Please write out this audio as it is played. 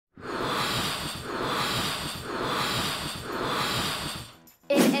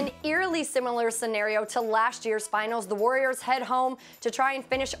really similar scenario to last year's finals. The Warriors head home to try and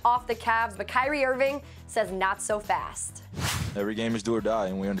finish off the Cavs, but Kyrie Irving says not so fast. Every game is do or die,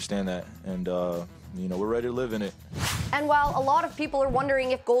 and we understand that. And, we're ready to live in it. And while a lot of people are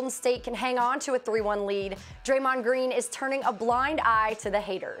wondering if Golden State can hang on to a 3-1 lead, Draymond Green is turning a blind eye to the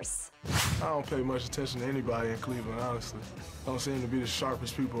haters. I don't pay much attention to anybody in Cleveland, honestly. Don't seem to be the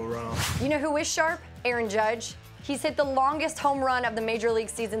sharpest people around. You know who is sharp? Aaron Judge. He's hit the longest home run of the Major League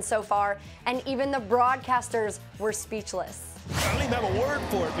season so far, and even the broadcasters were speechless. I don't even have a word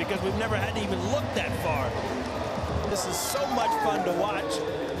for it because we've never had to even look that far. This is so much fun to watch.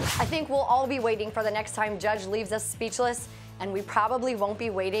 I think we'll all be waiting for the next time Judge leaves us speechless, and we probably won't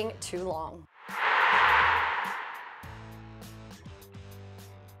be waiting too long.